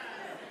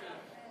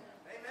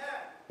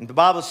 And the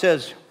Bible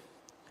says,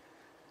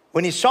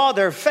 when he saw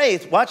their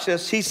faith, watch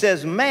this, he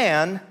says,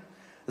 man,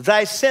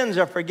 thy sins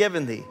are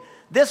forgiven thee.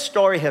 This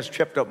story has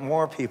tripped up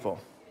more people.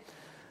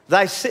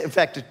 In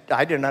fact,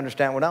 I didn't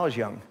understand when I was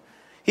young.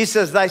 He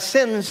says, thy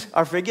sins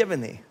are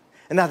forgiven thee.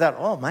 And I thought,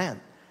 oh man,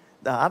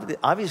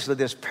 obviously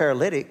this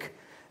paralytic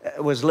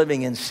was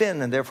living in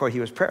sin and therefore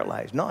he was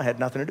paralyzed. No, it had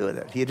nothing to do with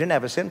it. He didn't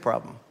have a sin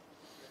problem.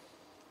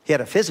 He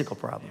had a physical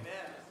problem.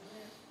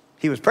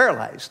 He was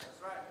paralyzed.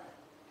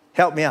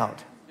 Help me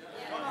out.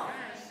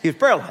 He was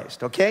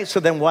paralyzed, okay? So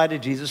then why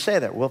did Jesus say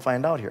that? We'll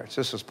find out here.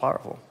 This is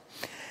powerful.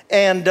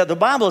 And the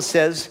Bible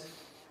says,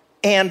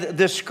 and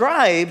the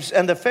scribes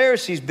and the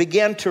Pharisees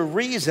began to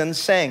reason,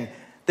 saying,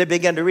 they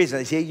began to reason.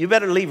 They say, you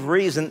better leave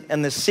reason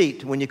in the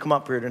seat when you come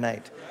up here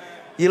tonight.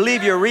 You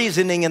leave your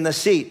reasoning in the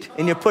seat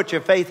and you put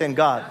your faith in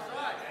God.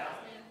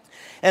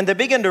 And they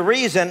begin to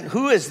reason,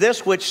 who is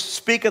this which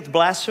speaketh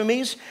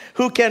blasphemies?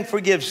 Who can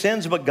forgive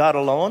sins but God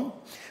alone?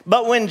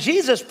 But when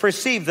Jesus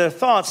perceived their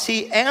thoughts,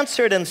 he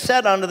answered and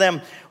said unto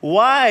them,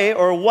 why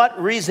or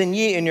what reason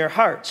ye in your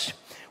hearts?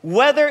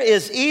 Whether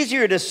is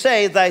easier to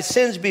say, thy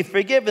sins be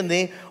forgiven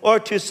thee, or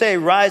to say,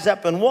 rise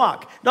up and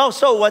walk? No,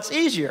 so what's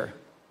easier?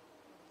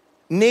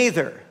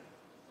 Neither.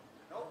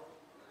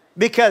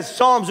 Because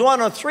Psalms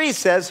 103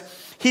 says,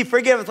 he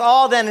forgiveth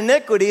all thine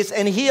iniquities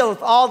and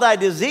healeth all thy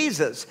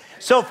diseases.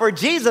 So for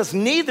Jesus,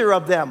 neither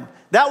of them.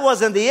 That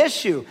wasn't the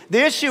issue.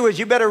 The issue is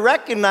you better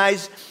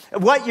recognize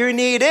what your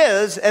need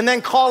is and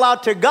then call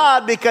out to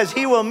God, because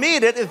he will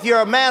meet it if you're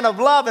a man of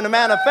love and a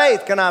man of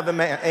faith. Can I have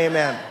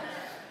amen?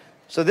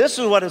 So this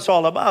is what it's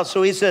all about.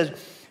 So he says,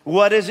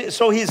 what is it?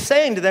 So he's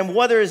saying to them,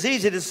 whether it's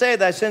easy to say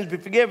thy sins be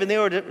forgiven thee,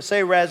 or to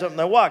say rise up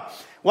and walk.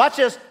 Watch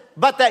this.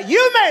 But that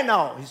you may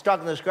know, he's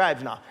talking to the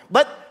scribes now,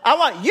 but I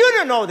want you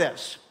to know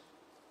this.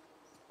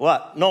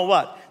 What? Know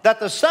what? That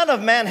the Son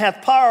of Man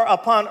hath power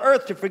upon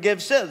earth to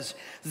forgive sins.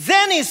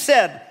 Then he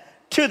said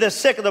to the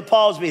sick of the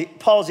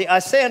palsy, I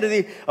say unto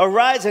thee,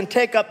 arise and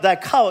take up thy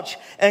couch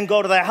and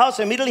go to thy house.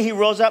 Immediately he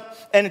rose up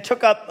and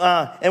took up,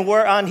 and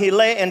whereon he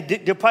lay and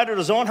departed to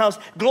his own house,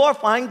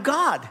 glorifying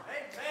God. Amen.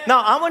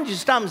 Now, I want you to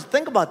stop and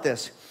think about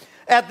this.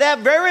 At that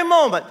very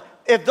moment,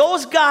 if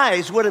those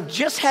guys would have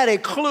just had a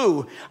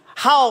clue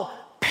how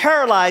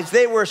paralyzed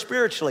they were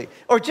spiritually,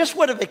 or just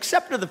would have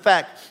accepted the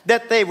fact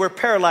that they were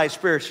paralyzed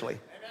spiritually.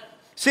 Amen.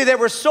 See, they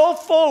were so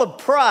full of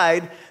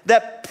pride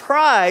that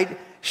pride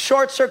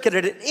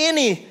short-circuited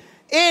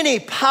any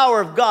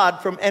power of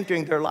God from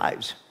entering their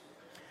lives.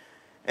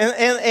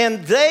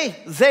 And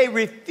they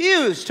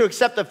refused to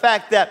accept the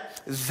fact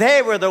that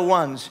they were the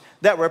ones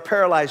that were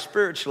paralyzed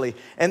spiritually.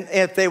 And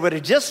if they would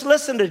have just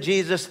listened to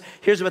Jesus,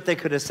 here's what they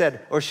could have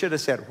said or should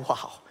have said.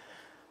 Wow,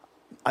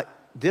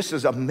 this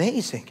is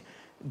amazing.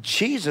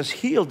 Jesus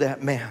healed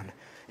that man.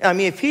 I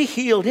mean, if he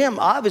healed him,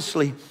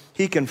 obviously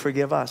he can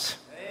forgive us.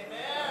 Amen.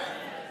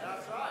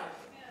 That's right.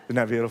 Isn't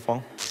that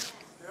beautiful?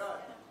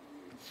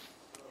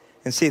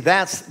 And see,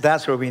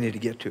 that's where we need to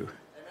get to. Amen.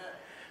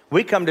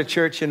 We come to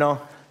church, you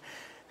know,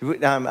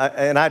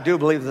 and I do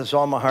believe this with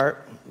all my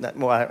heart.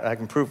 Well, I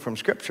can prove from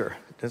Scripture.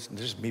 This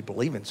is me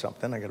believing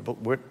something. I got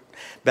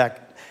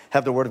to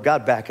have the Word of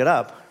God back it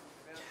up.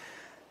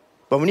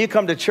 But when you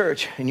come to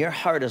church and your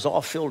heart is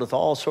all filled with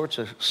all sorts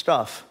of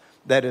stuff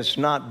that is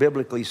not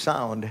biblically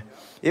sound,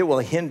 it will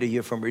hinder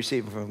you from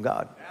receiving from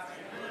God.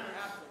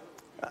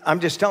 I'm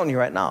just telling you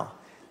right now.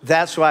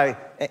 That's why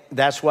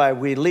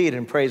we lead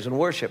in praise and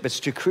worship. It's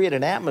to create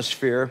an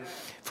atmosphere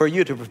for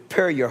you to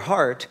prepare your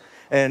heart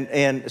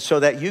and so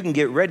that you can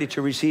get ready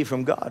to receive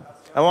from God.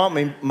 I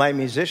want my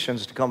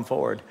musicians to come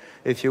forward,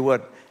 if you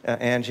would,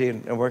 Angie,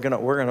 and we're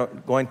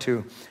going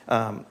to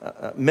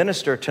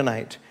minister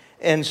tonight.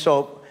 And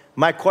so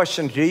my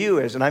question to you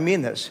is, and I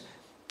mean this,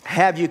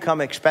 have you come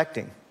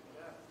expecting?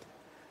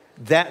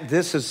 That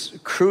this is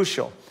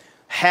crucial.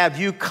 Have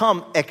you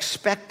come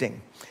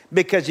expecting?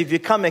 Because if you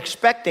come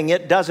expecting,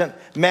 it doesn't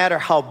matter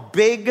how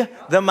big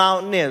the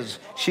mountain is.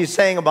 She's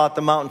saying about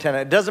the mountain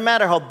tonight. It doesn't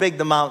matter how big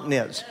the mountain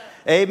is.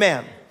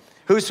 Amen.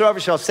 Whosoever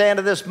shall say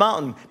unto this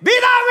mountain, be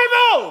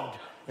thou removed,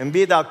 and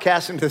be thou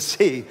cast into the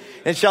sea,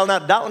 and shall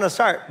not doubt in his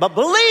heart, but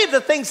believe the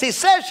things he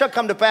says shall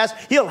come to pass,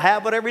 he'll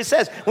have whatever he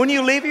says. When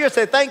you leave here,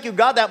 say, thank you,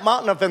 God, that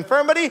mountain of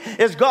infirmity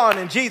is gone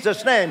in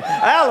Jesus' name.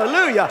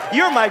 Hallelujah.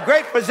 You're my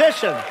great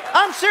physician.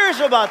 I'm serious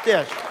about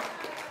this.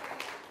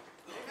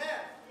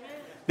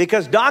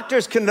 Because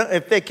doctors can,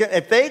 if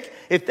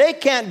they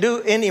can't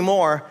do any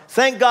more,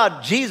 thank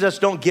God Jesus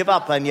don't give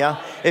up on you.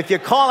 If you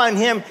call on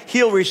him,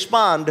 he'll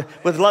respond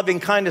with loving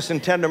kindness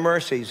and tender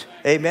mercies.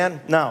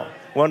 Amen. Now,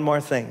 one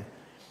more thing.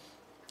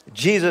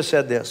 Jesus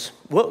said this.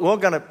 We're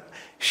going to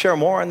share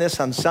more on this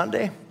on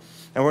Sunday,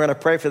 and we're going to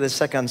pray for this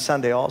second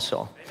Sunday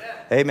also.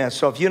 Amen. Amen.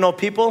 So if you know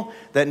people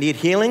that need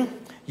healing,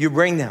 you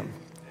bring them.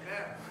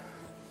 Amen.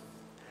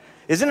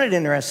 Isn't it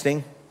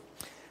interesting?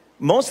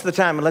 Most of the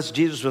time, unless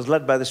Jesus was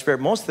led by the Spirit,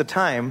 most of the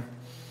time,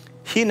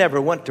 he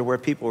never went to where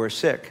people were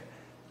sick.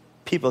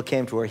 People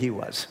came to where he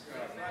was.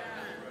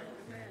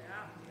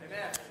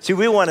 See,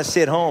 we want to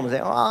sit home and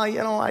say, oh, you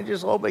know, I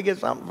just hope I get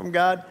something from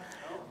God.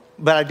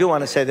 But I do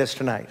want to say this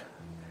tonight.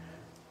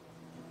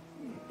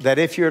 That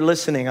if you're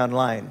listening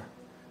online,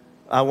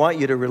 I want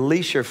you to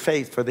release your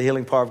faith for the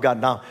healing power of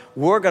God. Now,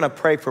 we're going to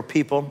pray for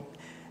people,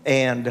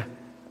 and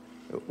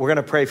we're going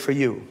to pray for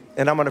you.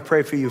 And I'm going to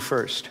pray for you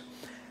first.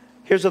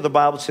 Here's what the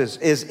Bible says.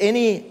 Is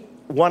any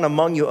one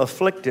among you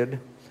afflicted,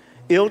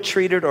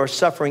 ill-treated, or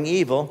suffering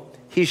evil?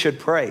 He should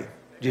pray.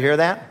 Did you hear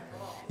that?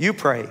 You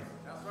pray.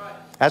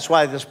 That's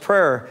why this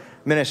prayer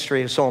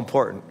ministry is so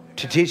important,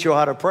 to teach you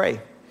how to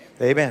pray.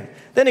 Amen.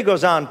 Then he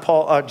goes on,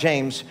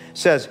 James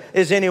says,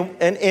 is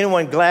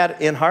anyone glad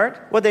in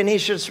heart? Well, then he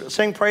should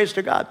sing praise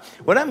to God.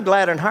 When I'm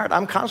glad in heart,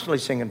 I'm constantly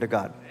singing to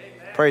God.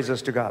 Amen.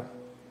 Praises to God.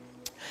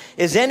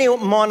 Is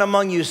anyone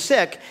among you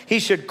sick? He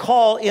should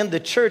call in the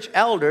church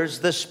elders,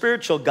 the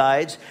spiritual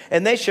guides,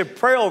 and they should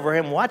pray over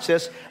him. Watch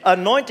this.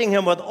 Anointing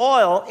him with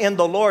oil in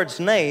the Lord's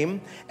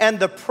name. And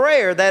the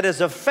prayer that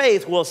is of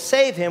faith will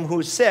save him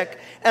who's sick,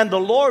 and the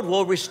Lord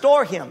will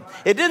restore him.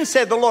 It didn't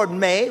say the Lord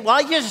may.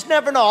 Well, you just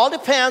never know. All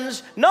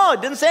depends. No,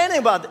 it didn't say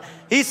anything about that.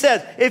 He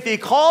says, if he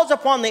calls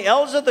upon the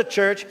elders of the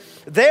church,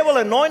 they will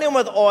anoint him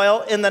with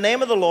oil in the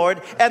name of the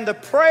Lord, and the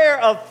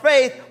prayer of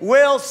faith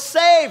will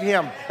save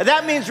him.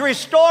 That means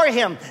restore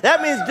him.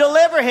 That means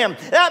deliver him.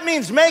 That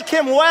means make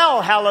him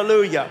well.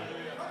 Hallelujah.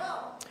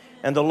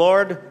 And the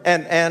Lord,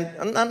 and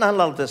I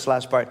love this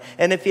last part.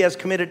 And if he has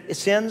committed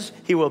sins,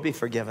 he will be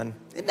forgiven.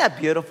 Isn't that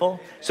beautiful?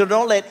 So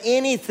don't let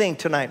anything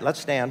tonight, let's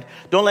stand.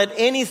 Don't let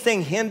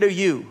anything hinder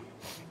you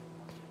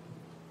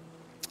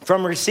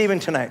from receiving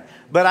tonight.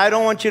 But I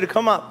don't want you to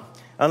come up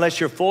unless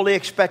you're fully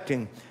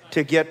expecting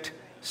to get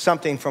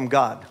something from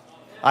God.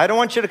 I don't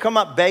want you to come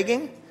up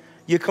begging.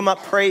 You come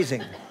up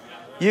praising.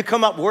 You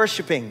come up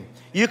worshiping.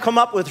 You come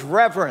up with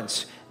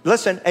reverence.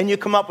 Listen, and you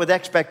come up with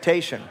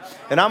expectation.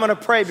 And I'm going to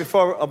pray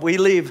before we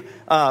leave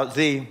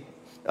the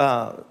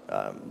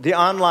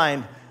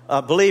online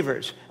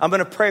believers. I'm going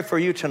to pray for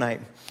you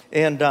tonight.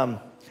 And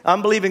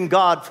I'm believing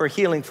God for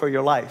healing for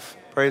your life.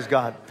 Praise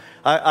God.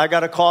 I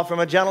got a call from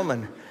a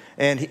gentleman,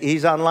 and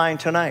he's online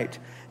tonight.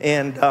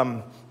 And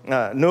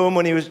knew him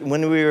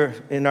when we were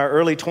in our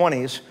early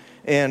 20s,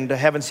 and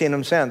haven't seen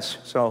him since.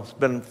 So it's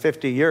been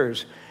 50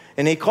 years.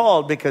 And he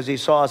called because he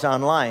saw us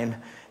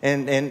online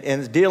and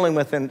is dealing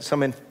with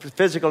some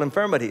physical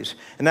infirmities.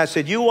 And I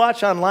said, you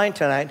watch online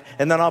tonight,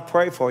 and then I'll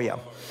pray for you.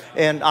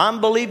 And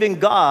I'm believing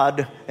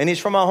God, and he's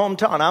from my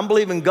hometown. I'm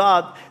believing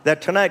God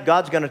that tonight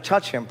God's going to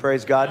touch him,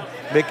 praise God.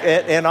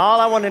 And all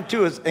I want to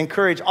do is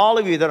encourage all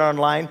of you that are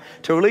online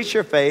to release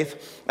your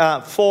faith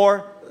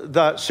for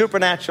the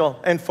supernatural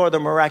and for the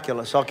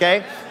miraculous,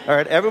 okay? All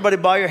right, everybody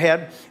bow your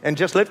head and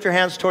just lift your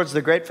hands towards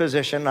the great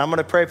physician. I'm going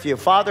to pray for you.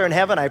 Father in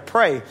heaven, I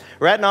pray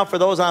right now for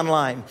those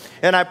online.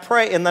 And I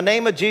pray in the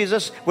name of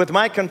Jesus, with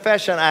my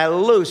confession, I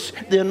loose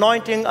the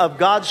anointing of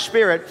God's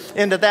Spirit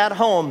into that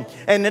home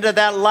and into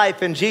that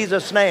life in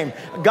Jesus' name.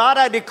 God,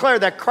 I declare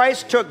that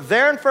Christ took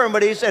their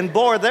infirmities and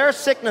bore their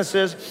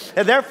sicknesses,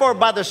 and therefore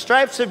by the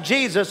stripes of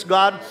Jesus,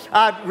 God,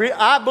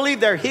 I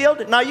believe they're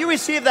healed. Now you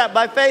receive that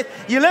by faith.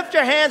 You lift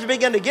your hands and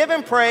begin to give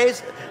him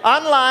praise.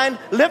 Online,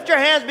 lift your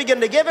hands,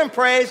 begin to give him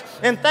praise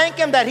and thank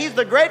him that he's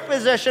the great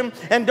physician.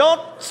 And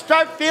don't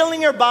start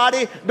feeling your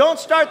body. Don't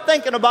start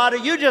thinking about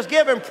it. You just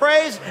give him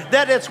praise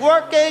that it's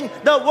working.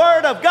 The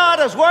word of God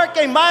is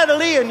working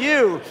mightily in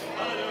you.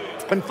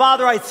 And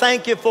Father, I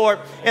thank you for it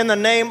in the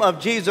name of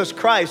Jesus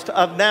Christ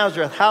of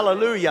Nazareth.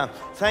 Hallelujah.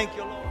 Thank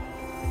you, Lord.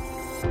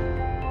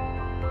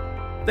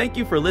 Thank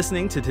you for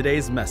listening to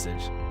today's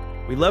message.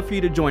 We'd love for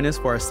you to join us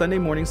for our Sunday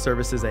morning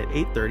services at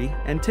 8:30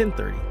 and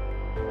 10:30.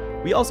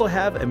 We also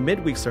have a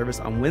midweek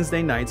service on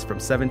Wednesday nights from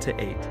 7 to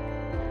 8.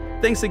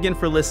 Thanks again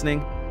for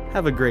listening.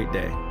 Have a great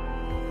day.